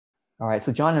All right.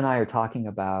 So John and I are talking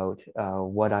about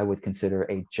what I would consider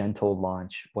a gentle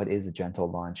launch. What is a gentle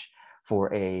launch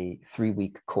for a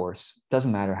 3-week course?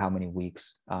 Doesn't matter how many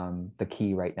weeks. The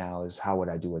key right now is how would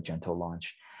I do a gentle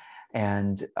launch?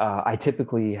 And I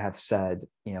typically have said,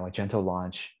 a gentle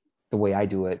launch, the way I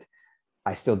do it,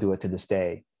 I still do it to this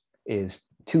day, is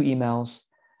 2 emails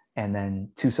and then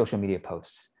 2 social media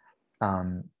posts.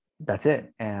 That's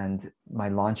it. And my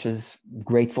launches,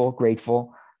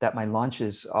 grateful that my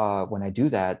launches, when I do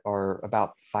that, are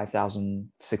about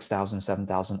 5,000, 6,000,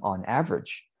 7,000 on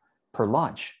average per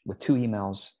launch with 2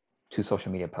 emails, 2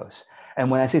 social media posts. And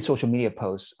when I say social media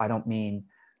posts, I don't mean,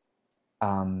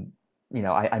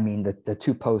 I mean the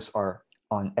 2 posts are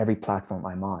on every platform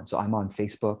I'm on. So I'm on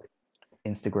Facebook,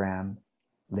 Instagram,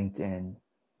 LinkedIn,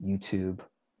 YouTube,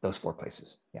 those 4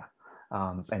 places. Yeah.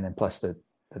 And then plus the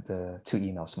 2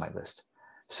 emails to my list.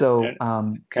 So,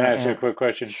 Can I ask you a quick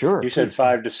question? sure, You said please go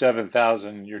ahead. 5 to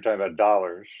 7,000. You're talking about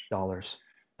dollars Dollars,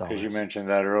 because you dollars. mentioned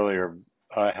that earlier.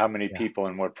 How many Yeah. people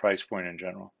and what price point in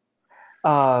general?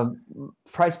 Uh,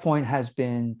 Price point has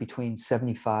been between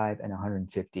 75 and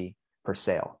 150 per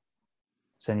sale.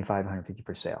 75, 150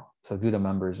 per sale. So do the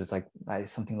numbers. It's like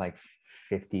something like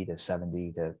 50 to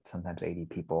 70 to sometimes 80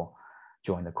 people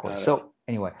join the course. Got it. So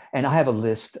anyway, and I have a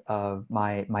list of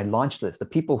my launch list, the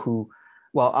people who,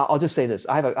 well, I'll just say this.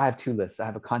 I have 2 lists. I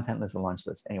have a content list and launch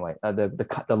list. Anyway,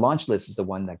 the launch list is the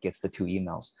one that gets the 2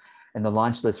 emails. And the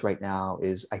launch list right now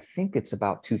is, I think it's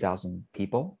about 2,000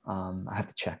 people. I have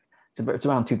to check. It's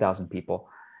around 2,000 people.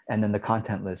 And then the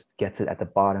content list gets it at the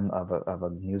bottom of a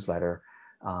newsletter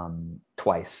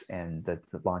twice, and the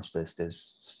launch list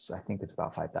is, I think it's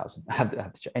about 5,000. I have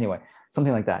to check. Anyway,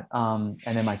 something like that. And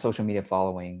then my social media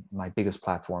following, my biggest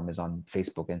platform is on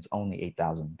Facebook, and it's only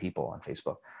 8,000 people on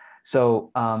Facebook.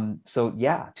 So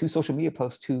yeah, 2 social media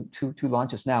posts, two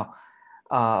launches. Now,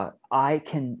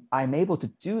 I'm able to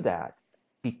do that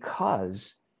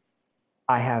because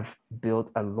I have built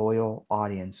a loyal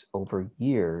audience over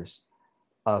years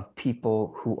of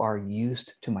people who are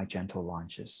used to my gentle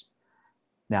launches.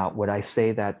 Now, would I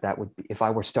say that would be, if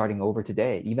I were starting over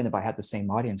today, even if I had the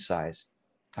same audience size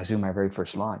as doing my very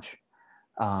first launch,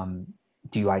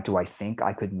 do I think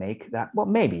I could make that? Well,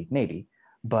 maybe,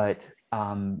 but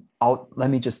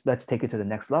let's take it to the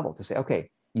next level to say, okay,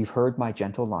 you've heard my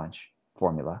gentle launch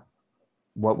formula.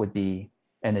 What would be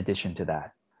an addition to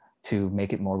that to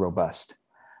make it more robust?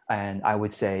 And I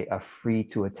would say a free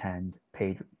to attend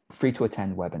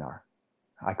webinar.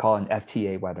 I call it an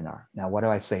FTA webinar. Now, what do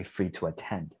I say free to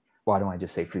attend? Why don't I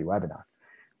just say free webinar?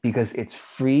 Because it's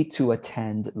free to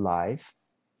attend live,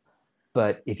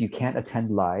 but if you can't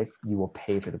attend live, you will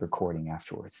pay for the recording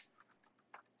afterwards.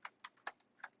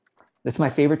 That's my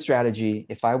favorite strategy.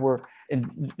 If I were, and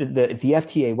the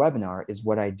FTA webinar is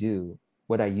what I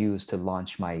use to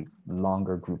launch my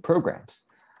longer group programs.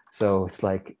 So it's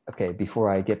like, okay, before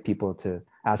I get people to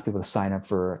ask people to sign up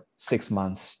for 6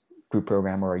 months group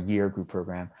program or a year group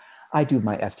program, I do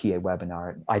my FTA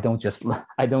webinar. I don't just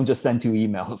send 2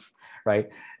 emails,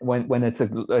 right? When it's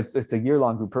a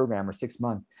year-long group program or 6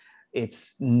 month,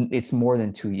 it's more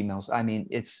than 2 emails. I mean,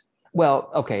 it's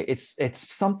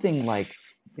something like,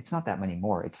 it's not that many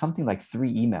more. It's something like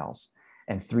 3 emails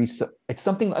and 3. It's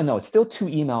something, no, it's still 2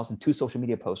 emails and 2 social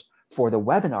media posts for the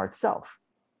webinar itself.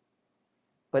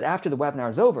 But after the webinar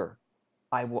is over,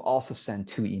 I will also send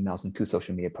 2 emails and 2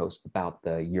 social media posts about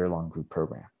the year-long group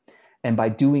program. And by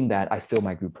doing that, I fill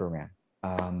my group program.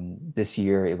 This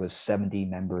year, it was 70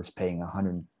 members paying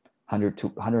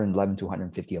 111 to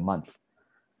 150 a month.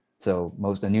 So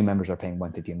most of the new members are paying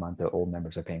 150 a month. The old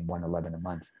members are paying 111 a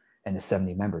month. And the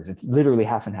 70 members, it's literally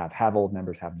half and half. Have old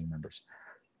members, have new members.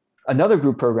 Another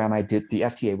group program I did, the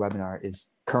FTA webinar, is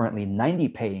currently 90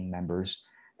 paying members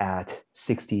at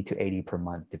 60 to 80 per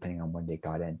month, depending on when they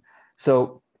got in.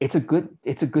 So it's a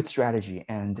good strategy.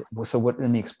 And so let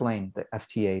me explain the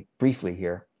FTA briefly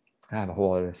here. I have a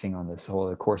whole other thing on this, a whole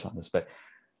other course on this, but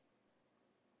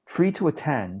free to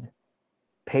attend,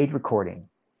 paid recording,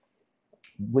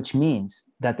 which means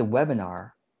that the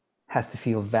webinar has to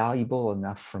feel valuable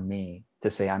enough for me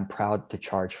to say, I'm proud to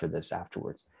charge for this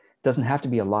afterwards. It doesn't have to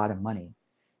be a lot of money,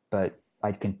 but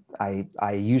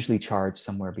I usually charge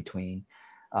somewhere between,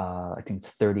 I think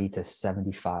it's 30 to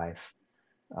 75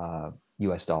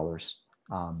 US dollars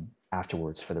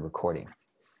afterwards for the recording.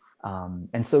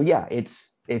 And so, yeah,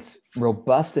 it's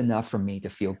robust enough for me to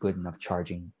feel good enough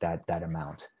charging that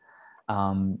amount.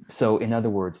 So in other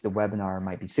words, the webinar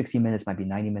might be 60 minutes, might be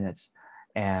 90 minutes.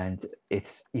 And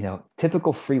it's,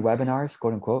 typical free webinars,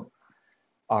 quote unquote,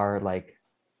 are like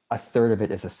a third of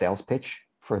it is a sales pitch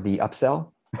for the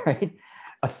upsell, right?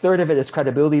 A third of it is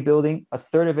credibility building. A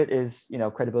third of it is,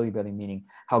 credibility building, meaning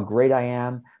how great I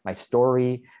am, my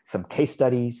story, some case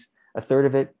studies. A third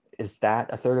of it is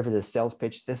that. A third of it is sales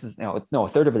pitch. This is, a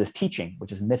third of it is teaching,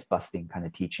 which is myth busting kind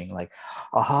of teaching, like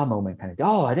aha moment kind of,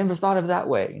 oh, I never thought of it that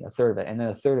way. A third of it. And then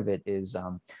a third of it is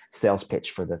sales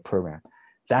pitch for the program.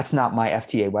 That's not my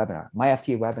FTA webinar. My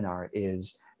FTA webinar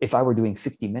is, if I were doing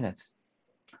 60 minutes,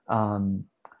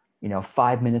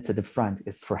 5 minutes at the front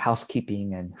is for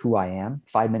housekeeping and who I am,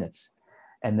 5 minutes.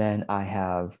 And then I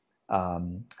have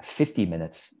 50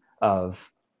 minutes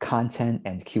of content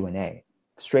and Q&A,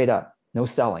 straight up, no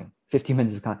selling, 50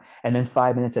 minutes of content. And then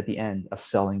 5 minutes at the end of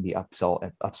selling the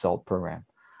upsell program,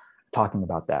 talking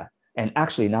about that. And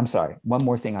actually, and I'm sorry, one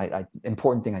more thing,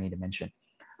 important thing I need to mention.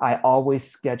 I always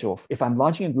schedule, if I'm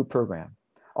launching a group program,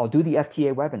 I'll do the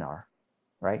FTA webinar,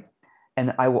 right?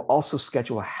 And I will also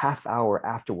schedule a half hour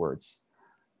afterwards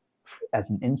as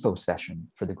an info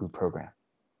session for the group program.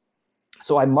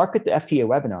 So I market the FTA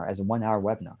webinar as a 1 hour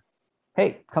webinar.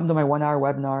 Hey, come to my 1 hour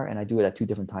webinar, and I do it at 2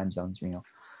 different time zones,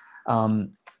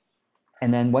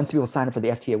 and then once people sign up for the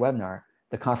FTA webinar,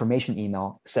 the confirmation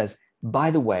email says,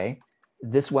 by the way,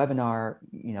 this webinar,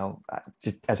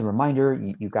 as a reminder,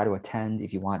 you got to attend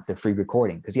if you want the free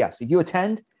recording. Because yes, if you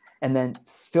attend and then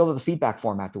fill out the feedback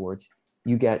form afterwards,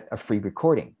 you get a free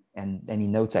recording and any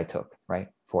notes I took, right,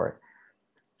 for it.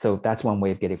 So that's one way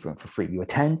of getting it for free. You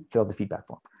attend, fill out the feedback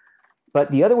form.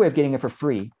 But the other way of getting it for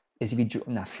free is if you,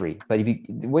 not free, but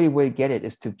the way to get it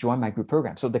is to join my group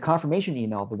program. So the confirmation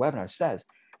email of the webinar says,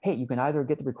 hey, you can either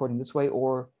get the recording this way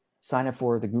or sign up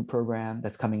for the group program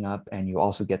that's coming up, and you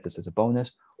also get this as a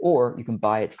bonus, or you can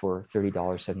buy it for $30,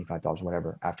 $75,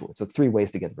 whatever afterwards. So 3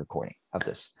 ways to get the recording of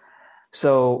this.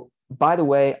 So by the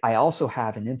way, I also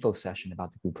have an info session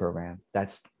about the group program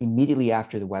that's immediately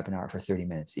after the webinar for 30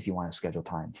 minutes. If you want to schedule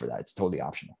time for that, it's totally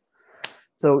optional.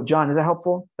 So John, is that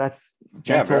helpful? That's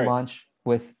gentle launch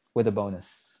with a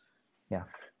bonus. Yeah.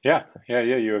 Yeah.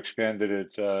 You expanded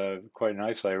it quite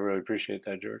nicely. I really appreciate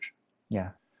that, George. Yeah,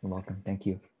 you're welcome. Thank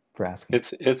you for asking.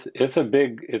 It's a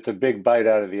big bite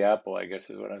out of the apple, I guess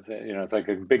is what I'm saying. It's like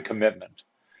a big commitment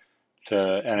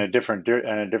and a different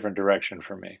direction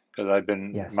for me, because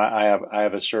I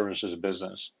have a services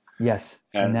business. Yes.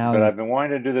 And now but I've been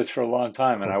wanting to do this for a long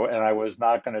time, and I was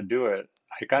not going to do it.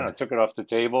 I kind of took it off the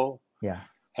table. Yeah.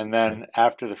 And then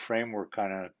after the framework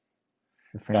got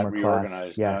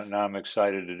reorganized, yes. now I'm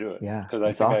excited to do it. Yeah. Because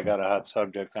I think awesome. I got a hot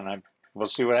subject, and we'll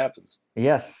see what happens.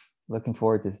 Yes. Looking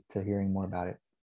forward to hearing more about it.